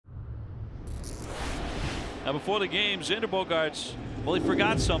Now before the game, Xander Bogaerts, well, he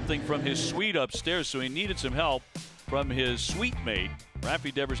forgot something from his suite upstairs, so he needed some help from his suite mate.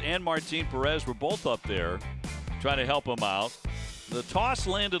 Rafael Devers and Martin Perez were both up there trying to help him out. The toss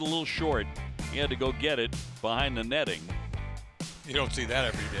landed a little short. He had to go get it behind the netting. You don't see that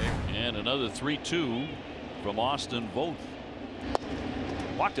every day. And another 3-2 from Austin Voth.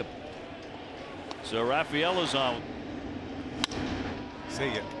 Walked him. So Rafael is on. See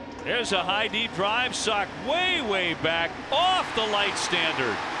ya. There's a high deep drive, socked way back off the light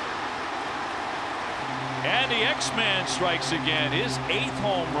standard. And the X-Man strikes again, his 8th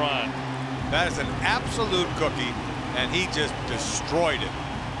home run. That is an absolute cookie, and he just destroyed it.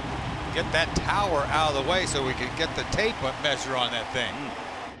 Get that tower out of the way so we can get the tape measure on that thing.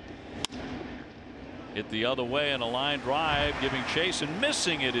 Hit the other way on a line drive, giving chase, and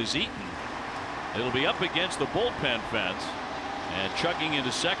missing it is Eaton. It'll be up against the bullpen fence. And chugging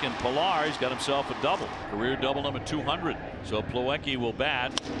into second, Pilar's got himself a double. Career double number 200. So Plawecki will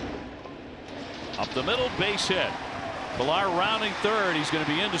bat. Up the middle, base hit. Pilar rounding third. He's going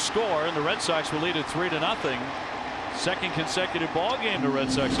to be in to score, and the Red Sox will lead it 3-0. Second consecutive ball game the Red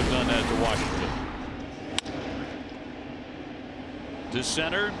Sox have done that to Washington. To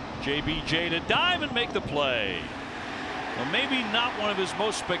center, JBJ to dive and make the play. Well, maybe not one of his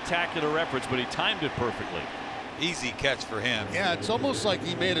most spectacular efforts, but he timed it perfectly. Easy catch for him. Yeah, it's almost like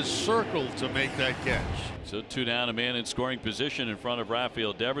he made a circle to make that catch. So 2 down, a man in scoring position in front of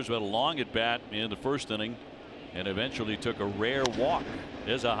Rafael Devers, who had a long at bat in the first inning and eventually took a rare walk.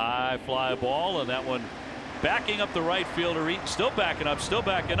 There's a high fly ball, and that one backing up the right fielder. Eaton still backing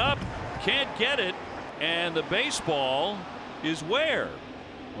up, can't get it, and the baseball is where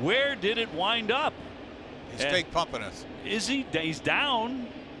did it wind up? He's fake pumping us. Is he? He's down.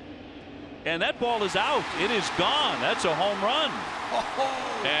 And that ball is out. It is gone. That's a home run.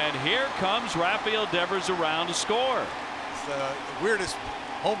 Oh. And here comes Rafael Devers around to score. It's the weirdest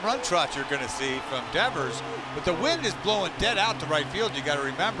home run trot you're going to see from Devers, but the wind is blowing dead out to right field. You got to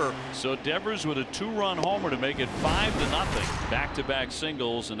remember. So Devers with a 2-run homer to make it 5-0. Back-to-back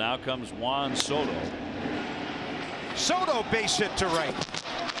singles, and now comes Juan Soto. Soto base hit to right.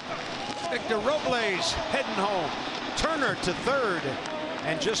 Victor Robles heading home. Turner to third.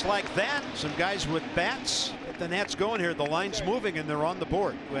 And just like that, some guys with bats get the Nats going here. The line's moving and they're on the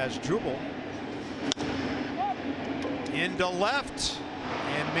board. Who has Jubal into left,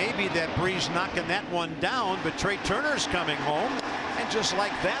 and maybe that breeze knocking that one down, but Trey Turner's coming home, and just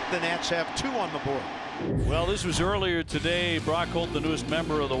like that, the Nats have 2 on the board. Well, this was earlier today. Brock Holt, the newest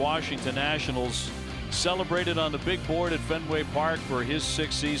member of the Washington Nationals, celebrated on the big board at Fenway Park for his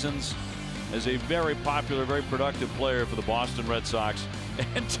 6 seasons as a very popular, very productive player for the Boston Red Sox.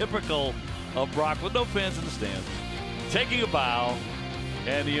 And typical of Brock, with no fans in the stands, taking a bow,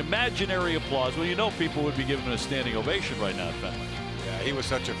 and the imaginary applause. Well, you know people would be giving him a standing ovation right now at Fenway. Yeah, he was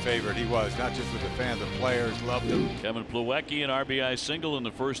such a favorite. He was, not just with the fans, the players loved him. Kevin Plawecki, an RBI single in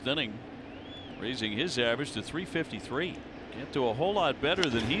the first inning, raising his average to 353. Can't do a whole lot better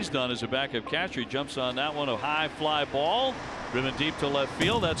than he's done as a backup catcher. He jumps on that one, a high fly ball, driven deep to left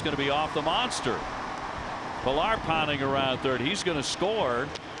field. That's going to be off the monster. Pilar pounding around third. He's going to score,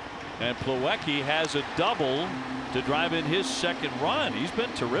 and Plawecki has a double to drive in his 2nd run. He's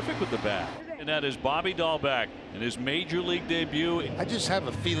been terrific with the bat. And that is Bobby Dahlbeck in his major league debut. I just have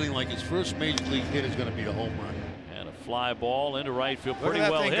a feeling like his first major league hit is going to be a home run. And a fly ball into right field, Where pretty did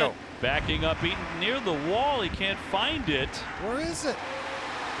that well thing hit. go? Backing up, Eaton near the wall. He can't find it. Where is it?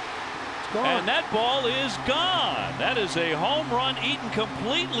 It's gone. And that ball is gone. That is a home run. Eaton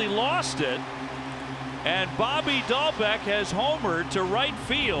completely lost it. And Bobby Dahlbeck has homered to right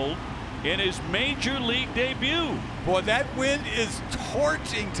field in his major league debut. Boy, that wind is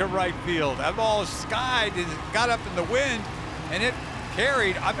torching to right field. That ball skied and got up in the wind, and it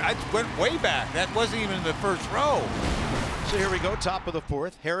carried. I went way back. That wasn't even in the first row. So here we go, top of the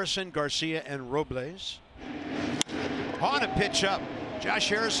 4th. Harrison, Garcia, and Robles. On a pitch up. Josh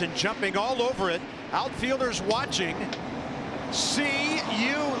Harrison jumping all over it. Outfielders watching. See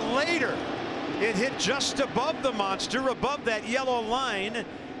you later. It hit just above the monster, above that yellow line,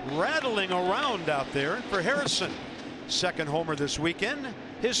 rattling around out there. And for Harrison, 2nd homer this weekend,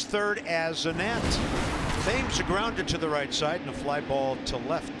 his 3rd as a Nat. Thames a grounder to the right side and a fly ball to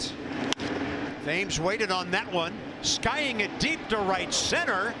left. Thames waited on that one, skying it deep to right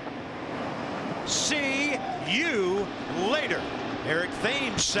center. See you later. Eric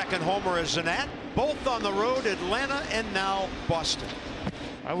Thames' 2nd homer as a Nat, both on the road, Atlanta and now Boston.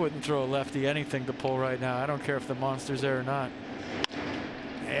 I wouldn't throw a lefty anything to pull right now. I don't care if the monster's there or not.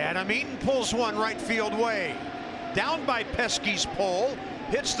 Adam Eaton pulls one right field way. Down by Pesky's pole.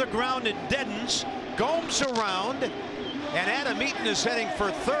 hits the ground and deadens. Gomes around, and Adam Eaton is heading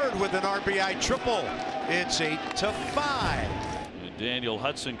for third with an RBI triple. It's 8-5. And Daniel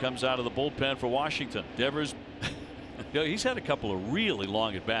Hudson comes out of the bullpen for Washington. Devers, he's had a couple of really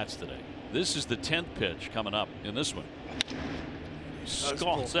long at bats today. This is the 10th pitch coming up in this one.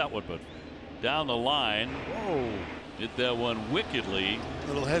 Scalds that one, but down the line. Whoa. Hit that one wickedly.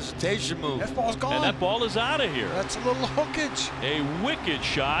 Little hesitation move. That ball's gone. And that ball is out of here. That's a little hookage. A wicked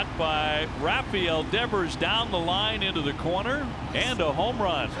shot by Rafael Devers down the line into the corner, and a home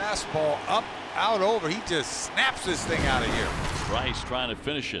run. Fastball up, out, over. He just snaps this thing out of here. Rice trying to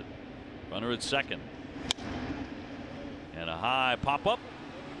finish it. Runner at second. And a high pop up.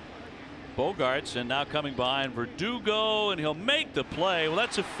 Bogaerts, and now coming behind Verdugo, and he'll make the play. Well,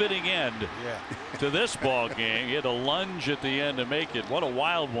 that's a fitting end to this ball game. He had a lunge at the end to make it. What a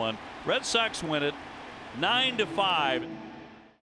wild one. Red Sox win it 9-5.